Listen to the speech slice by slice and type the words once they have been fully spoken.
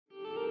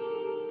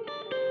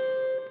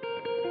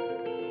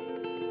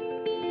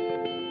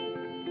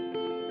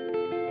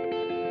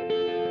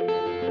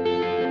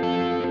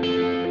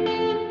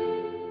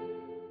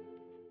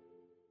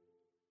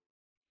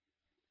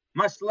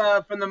Much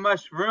love from the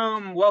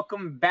mushroom.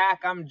 Welcome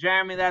back. I'm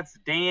Jeremy. That's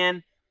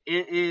Dan.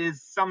 It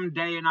is some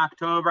day in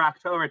October,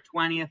 October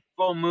 20th,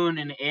 full moon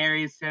in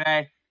Aries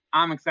today.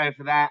 I'm excited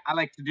for that. I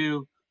like to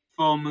do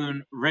full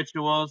moon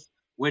rituals,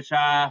 which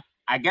I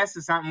guess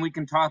is something we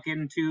can talk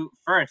into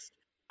first.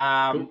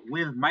 Cool.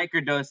 With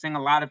microdosing,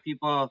 a lot of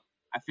people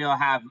I feel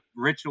have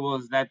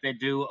rituals that they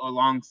do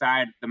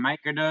alongside the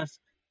microdose.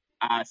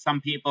 Some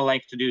people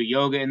like to do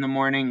yoga in the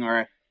morning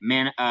or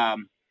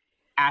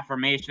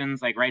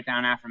affirmations, like write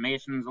down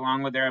affirmations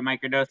along with their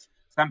microdose.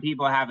 Some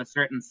people have a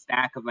certain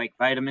stack of like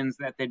vitamins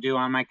that they do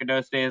on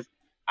microdose days.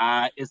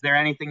 Is there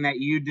anything that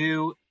you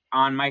do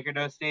on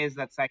microdose days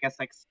that's, I guess,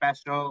 like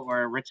special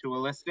or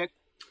ritualistic?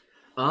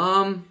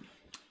 Um,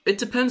 it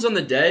depends on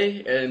the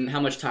day and how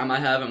much time I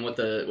have and what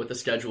the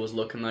schedule is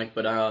looking like.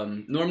 But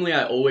normally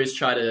I always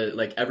try to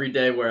like every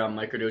day where I'm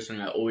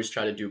microdosing, I always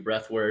try to do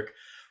breath work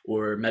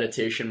or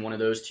meditation, one of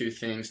those two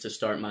things to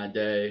start my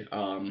day.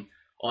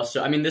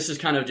 Also, I mean, this is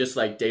kind of just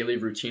like daily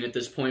routine at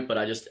this point, but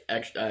I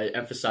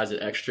emphasize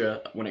it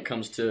extra when it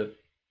comes to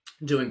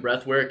doing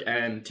breath work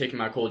and taking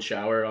my cold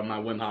shower on my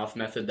Wim Hof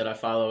method that I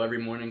follow every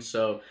morning.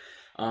 So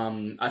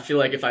I feel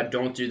like if I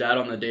don't do that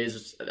on the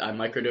days I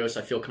microdose,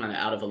 I feel kind of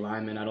out of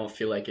alignment. I don't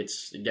feel like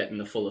it's getting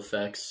the full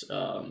effects.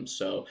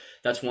 So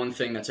that's one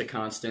thing that's a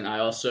constant. I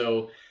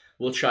also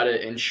will try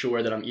to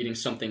ensure that I'm eating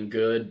something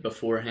good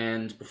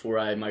beforehand, before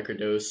I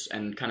microdose,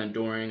 and kind of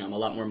during. I'm a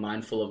lot more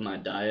mindful of my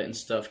diet and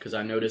stuff because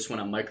I notice when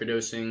I'm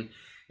microdosing,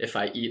 if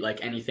I eat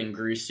like anything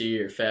greasy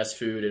or fast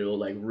food, it'll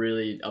like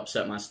really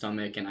upset my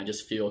stomach and I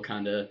just feel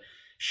kind of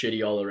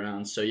shitty all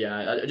around. So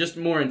yeah, just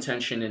more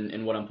intention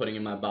in what I'm putting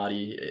in my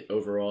body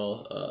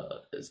overall.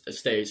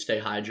 Stay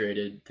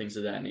hydrated, things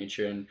of that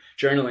nature, and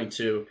journaling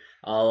too.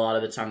 A lot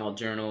of the time I'll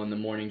journal in the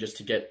morning just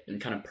to get and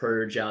kind of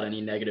purge out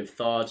any negative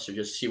thoughts or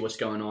just see what's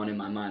going on in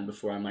my mind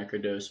before I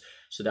microdose.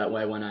 So that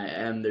way when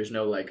there's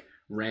no like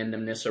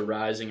randomness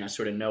arising. I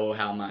sort of know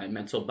how my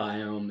mental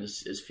biome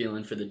is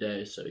feeling for the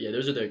day. So yeah,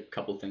 those are the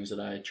couple things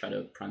that I try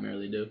to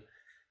primarily do.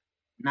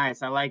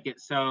 Nice, I like it.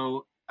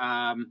 So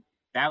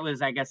that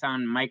was, I guess,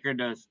 on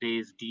microdose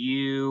days. Do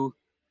you?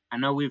 I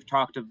know we've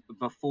talked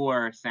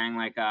before, saying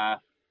like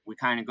we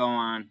kind of go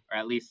on, or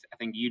at least I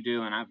think you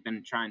do, and I've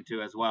been trying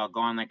to as well,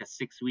 go on like a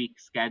 6 week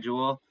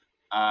schedule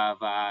of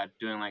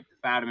doing like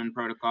the Fadiman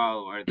protocol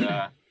or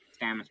the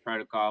Stamets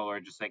protocol, or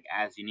just like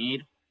as you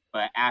need.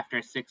 But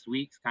after 6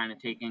 weeks, kind of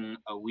taking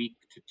a week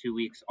to 2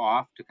 weeks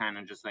off to kind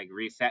of just like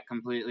reset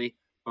completely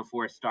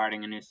before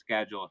starting a new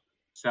schedule.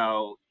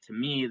 So to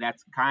me,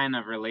 that's kind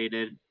of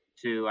related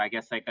to, I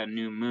guess, like a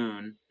new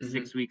moon. hmm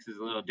 6 weeks is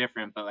a little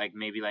different, but like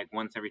maybe like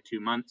once every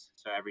 2 months,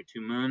 so every 2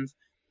 moons,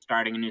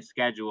 starting a new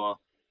schedule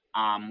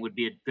would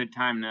be a good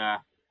time to,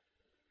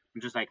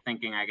 I'm just like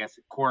thinking, I guess,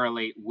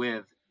 correlate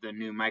with the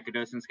new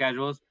microdosing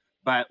schedules.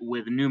 But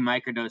with new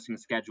microdosing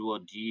schedule,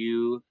 do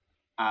you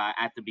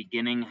at the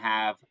beginning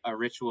have a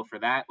ritual for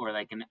that, or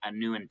like a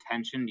new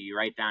intention? Do you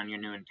write down your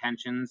new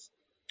intentions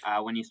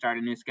when you start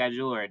a new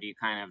schedule, or do you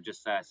kind of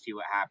just see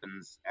what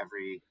happens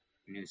every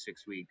new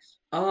 6 weeks?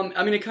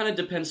 I mean, it kind of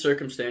depends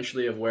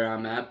circumstantially of where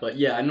I'm at, but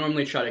yeah, I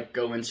normally try to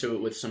go into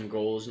it with some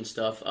goals and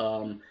stuff.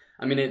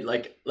 I mean, it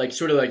like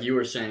sort of like you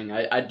were saying,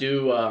 I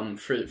do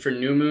for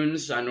new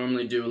moons, I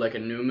normally do like a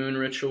new moon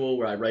ritual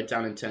where I write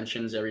down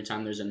intentions every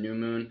time there's a new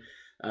moon.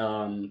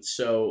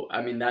 So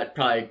I mean that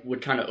probably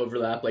would kind of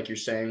overlap, like you're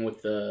saying,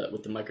 with the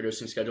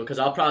microdosing schedule, because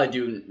I'll probably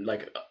do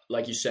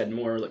like you said,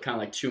 more kind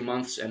of like 2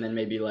 months and then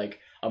maybe like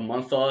a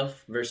month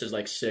off versus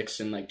like 6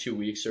 and like 2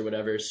 weeks or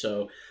whatever.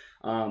 So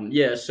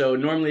yeah, so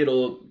normally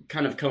it'll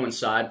kind of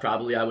coincide,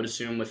 probably, I would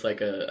assume, with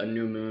like a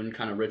new moon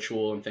kind of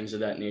ritual and things of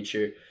that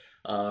nature.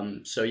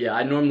 So yeah,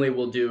 I normally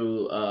will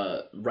do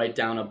write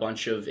down a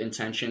bunch of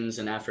intentions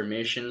and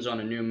affirmations on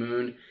a new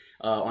moon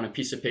on a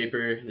piece of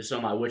paper. This is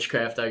all my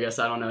witchcraft, I guess.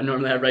 I don't know.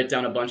 Normally I write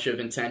down a bunch of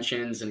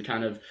intentions and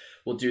kind of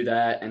will do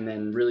that, and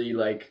then really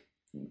like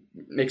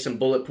make some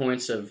bullet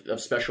points of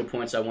special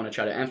points I want to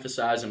try to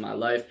emphasize in my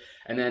life.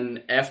 And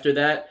then after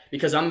that,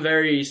 because I'm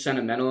very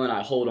sentimental and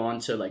I hold on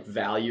to like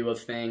value of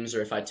things,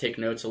 or if I take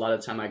notes, a lot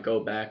of the time I go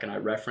back and I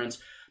reference.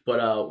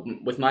 But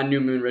with my new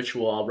moon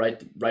ritual, I'll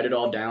write it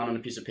all down on a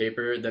piece of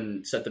paper,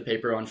 then set the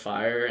paper on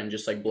fire and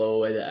just like blow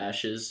away the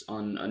ashes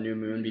on a new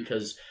moon,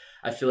 because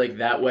I feel like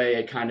that way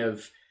it kind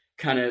of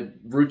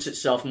roots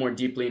itself more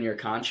deeply in your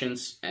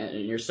conscience and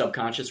in your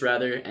subconscious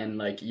rather, and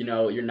like, you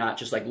know, you're not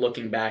just like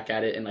looking back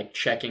at it and like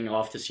checking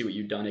off to see what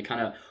you've done. It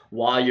kind of,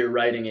 while you're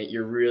writing it,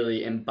 you're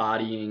really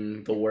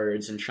embodying the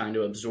words and trying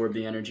to absorb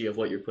the energy of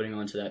what you're putting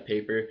onto that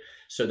paper,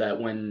 so that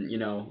when, you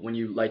know, when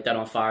you light that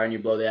on fire and you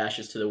blow the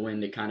ashes to the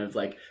wind, it kind of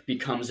like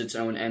becomes its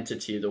own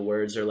entity. The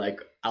words are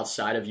like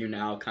outside of you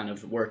now, kind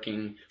of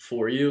working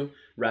for you.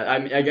 Right. I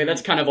mean, I guess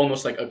that's kind of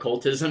almost like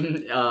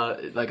occultism.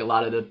 Like a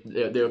lot of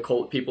the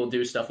occult people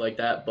do stuff like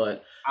that.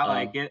 But I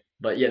like it.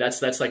 but yeah,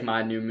 that's like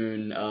my new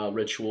moon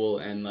ritual.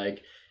 And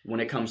like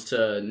when it comes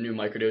to new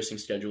microdosing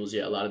schedules,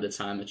 yeah, a lot of the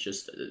time it's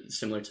just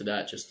similar to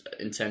that, just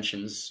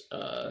intentions,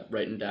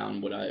 writing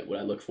down what I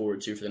look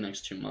forward to for the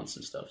next 2 months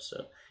and stuff.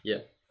 So yeah.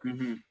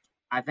 hmm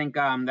I think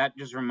that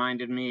just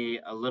reminded me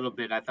a little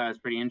bit. I thought it was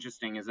pretty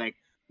interesting. Is like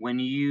when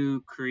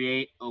you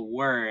create a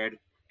word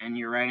and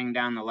you're writing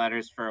down the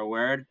letters for a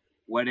word,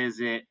 what is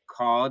it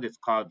called? It's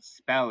called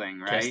spelling,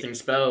 right? Casting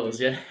spells,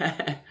 yeah.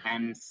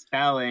 And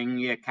spelling,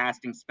 yeah,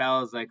 casting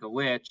spells like a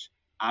witch.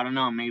 I don't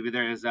know, maybe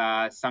there's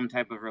some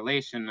type of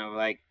relation of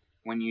like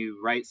when you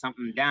write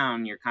something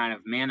down, you're kind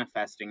of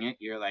manifesting it.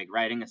 You're like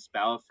writing a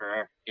spell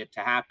for it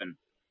to happen.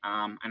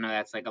 I know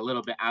that's like a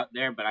little bit out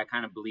there, but I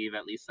kind of believe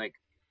at least like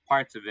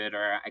parts of it,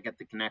 or I get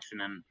the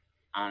connection, and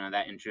I don't know,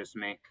 that interests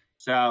me.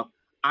 So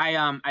I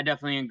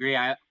definitely agree.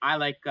 I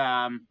like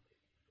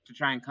to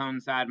try and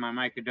coincide my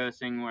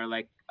microdosing, or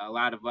like a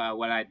lot of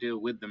what I do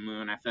with the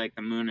moon. I feel like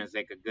the moon is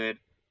like a good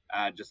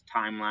just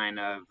timeline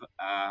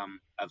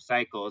of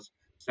cycles.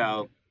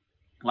 So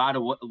a lot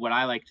of what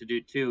I like to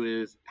do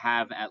too is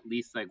have at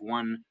least like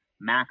one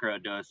macro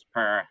dose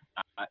per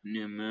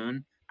new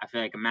moon. I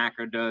feel like a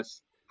macro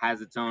dose has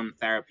its own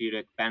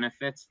therapeutic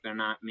benefits. They're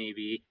not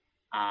maybe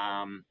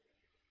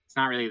it's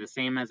not really the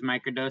same as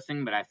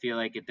microdosing, but I feel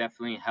like it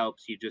definitely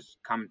helps you just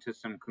come to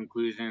some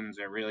conclusions,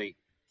 or really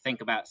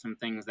think about some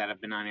things that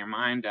have been on your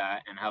mind,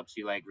 and helps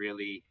you like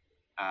really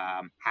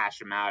hash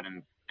them out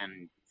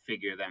and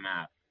figure them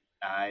out.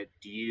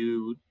 Do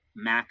you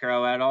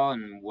macro at all,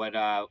 and what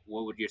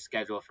would your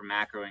schedule for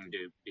macroing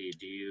be?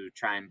 Do you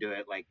try and do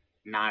it like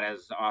not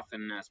as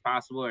often as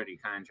possible, or do you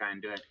kind of try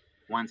and do it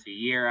once a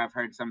year? I've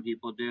heard some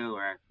people do,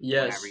 or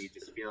whenever Yes. you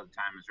just feel the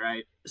time is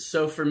right.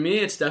 So for me,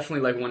 it's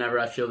definitely like whenever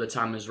I feel the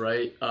time is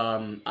right.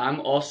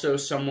 I'm also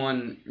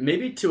someone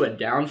maybe to a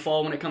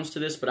downfall when it comes to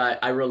this, but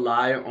I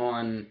rely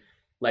on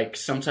like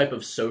some type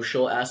of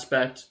social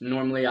aspect.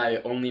 Normally, I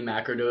only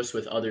macrodose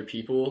with other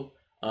people,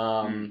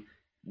 Mm,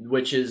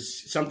 which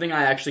is something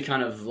I actually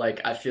kind of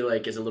like. I feel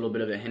like is a little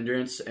bit of a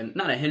hindrance, and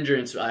not a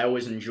hindrance. I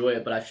always enjoy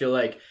it, but I feel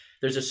like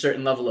there's a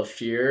certain level of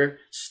fear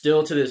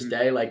still to this mm,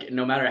 day. Like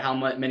no matter how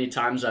many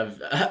times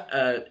I've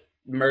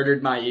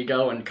murdered my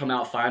ego and come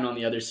out fine on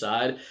the other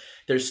side,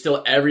 there's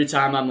still every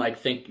time I'm like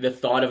think the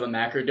thought of a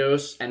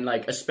macrodose, and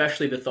like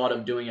especially the thought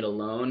of doing it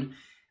alone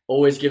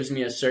always gives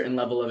me a certain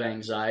level of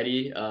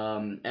anxiety,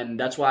 and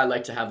that's why I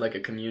like to have like a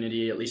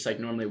community, at least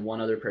like normally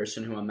one other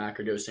person who I'm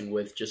macrodosing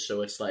with, just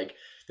so it's like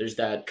there's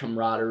that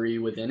camaraderie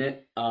within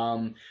it.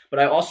 But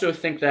I also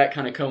think that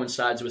kind of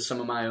coincides with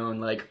some of my own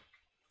like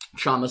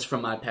traumas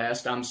from my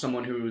past. I'm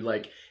someone who,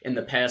 like, in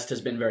the past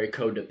has been very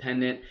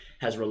codependent,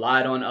 has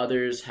relied on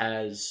others,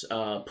 has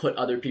put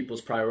other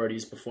people's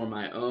priorities before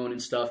my own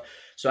and stuff.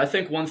 So I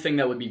think one thing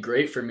that would be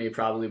great for me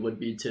probably would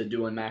be to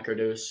do a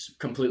macrodose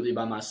completely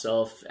by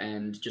myself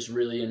and just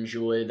really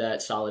enjoy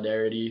that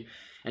solidarity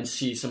and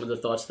see some of the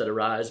thoughts that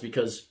arise,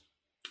 because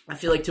I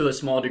feel like to a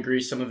small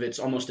degree, some of it's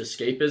almost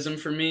escapism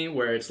for me,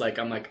 where it's like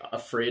I'm like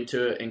afraid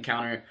to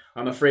encounter,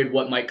 I'm afraid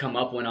what might come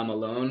up when I'm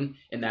alone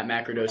in that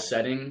macrodose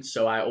setting.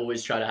 So I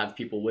always try to have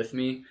people with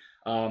me.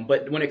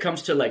 But when it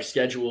comes to like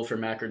schedule for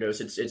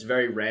macrodose, it's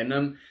very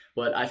random.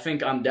 But I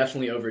think I'm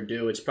definitely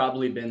overdue. It's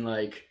probably been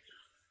like,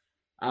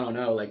 I don't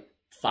know, like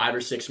 5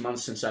 or 6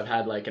 months since I've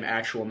had like an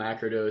actual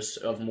macrodose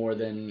of more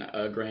than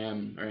a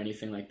gram or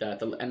anything like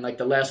that. And like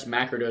the last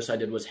macrodose I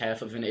did was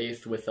half of an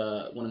eighth with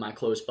one of my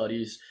close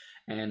buddies,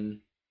 and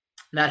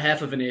that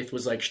half of an eighth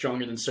was like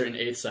stronger than certain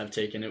eighths I've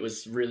taken. It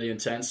was really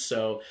intense.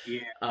 So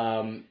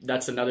yeah.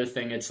 that's another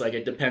thing. It's like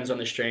it depends on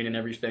the strain and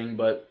everything,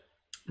 but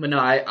no,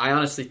 I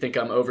honestly think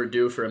I'm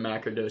overdue for a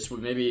macrodose.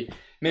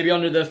 Maybe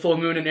under the full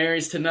moon in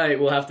Aries tonight,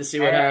 we'll have to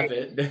see what Hey,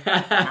 happens.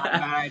 not a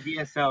bad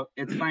idea. So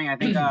it's funny. I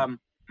think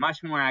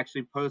Mushmore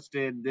actually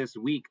posted this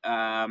week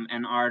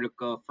an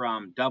article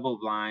from Double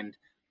Blind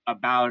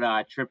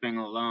about tripping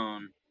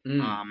alone, Mm,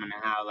 and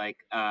how like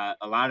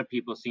a lot of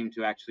people seem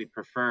to actually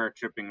prefer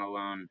tripping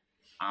alone.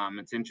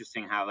 It's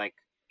interesting how like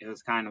it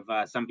was kind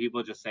of some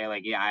people just say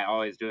like, yeah, I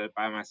always do it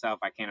by myself.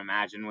 I can't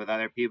imagine with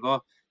other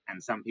people.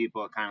 And some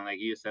people kind of like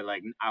you said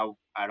like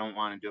I don't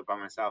want to do it by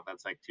myself.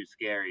 That's like too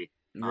scary.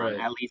 right.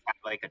 At least have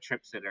like a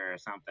trip sitter or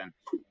something.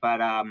 But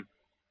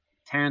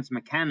Terrence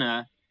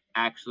McKenna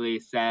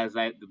actually says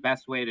that the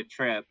best way to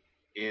trip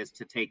is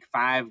to take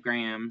 5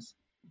 grams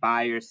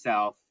by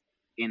yourself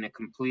in a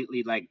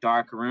completely like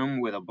dark room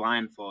with a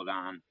blindfold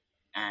on,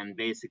 and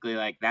basically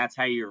like that's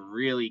how you're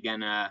really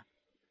gonna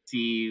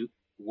see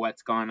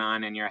what's going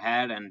on in your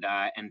head, and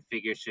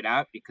figure shit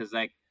out, because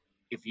like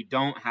if you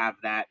don't have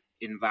that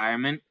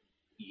environment,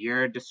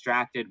 you're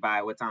distracted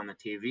by what's on the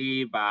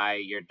TV, by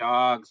your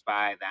dogs,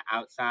 by the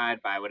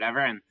outside, by whatever,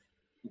 and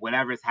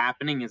whatever's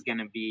happening is going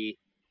to be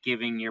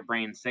giving your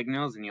brain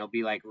signals, and you'll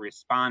be like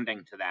responding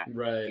to that. If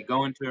Right. you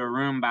go into a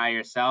room by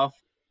yourself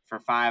for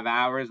 5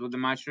 hours with the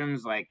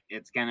mushrooms, like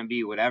it's going to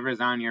be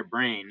whatever's on your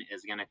brain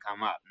is going to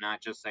come up,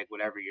 not just like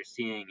whatever you're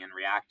seeing and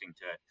reacting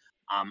to it.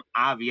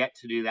 I've yet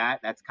to do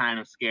that. That's kind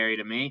of scary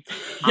to me.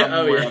 Yeah. I'm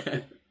Oh more of yeah.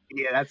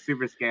 yeah, that's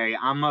super scary.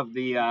 I'm of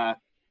the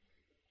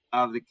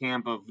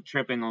camp of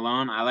tripping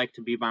alone. I like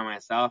to be by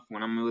myself.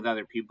 When I'm with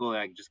other people,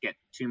 I just get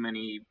too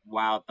many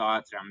wild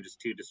thoughts, or I'm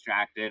just too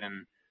distracted.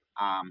 And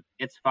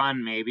it's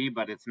fun maybe,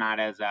 but it's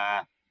not as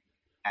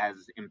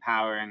as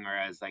empowering or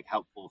as like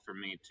helpful for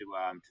me to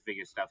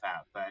figure stuff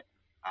out. But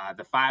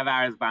the 5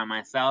 hours by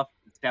myself,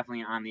 it's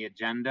definitely on the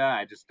agenda.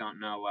 I just don't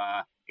know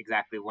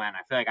exactly when.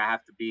 I feel like I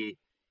have to be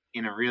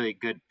in a really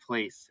good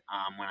place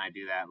when I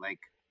do that, like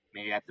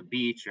maybe at the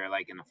beach or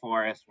like in the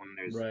forest when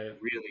there's Right.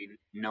 really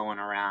no one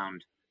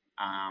around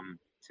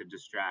to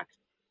distract.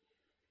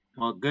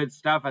 Well, good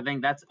stuff. I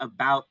think that's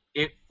about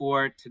it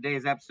for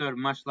today's episode of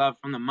Mush Love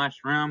from the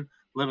Mushroom.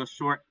 Little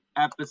short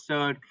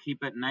episode.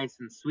 Keep it nice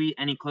and sweet.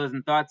 Any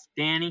closing thoughts,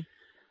 Danny?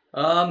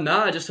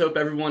 Nah, I just hope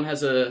everyone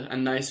has a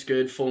nice,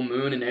 good full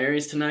moon in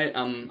Aries tonight.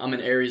 I'm an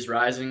Aries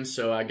rising,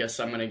 so I guess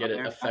I'm gonna Oh, get it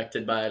there.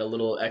 affected by it a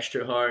little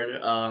extra hard.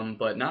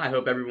 But nah, I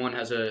hope everyone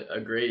has a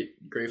great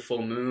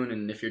full moon,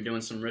 and if you're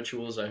doing some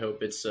rituals, I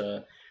hope it's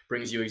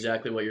brings you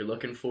exactly what you're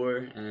looking for,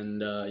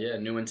 and yeah,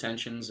 new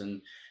intentions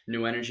and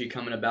new energy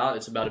coming about.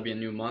 It's about to be a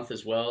new month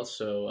as well,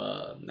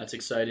 so that's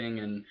exciting,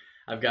 and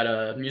I've got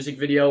a music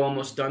video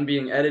almost done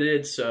being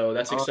edited, so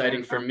that's Oh, there.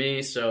 exciting for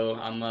me. So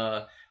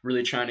I'm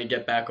really trying to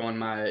get back on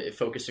my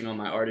focusing on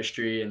my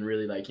artistry and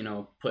really like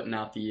putting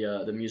out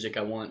the music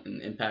I want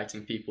and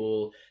impacting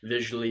people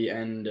visually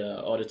and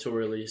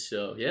auditorily.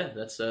 So yeah,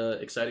 that's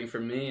exciting for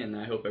me, and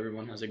I hope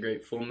everyone has a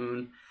great full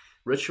moon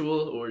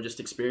ritual or just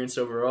experience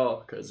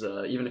overall. Because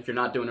even if you're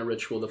not doing a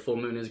ritual, the full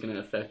moon is going to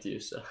affect you.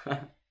 So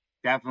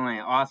Definitely.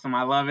 Awesome.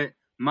 I love it.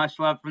 Much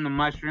love from the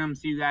Mushroom.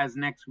 See you guys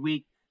next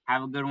week.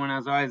 Have a good one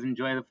as always.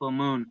 Enjoy the full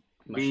moon.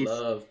 much Peace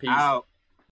love, peace. out.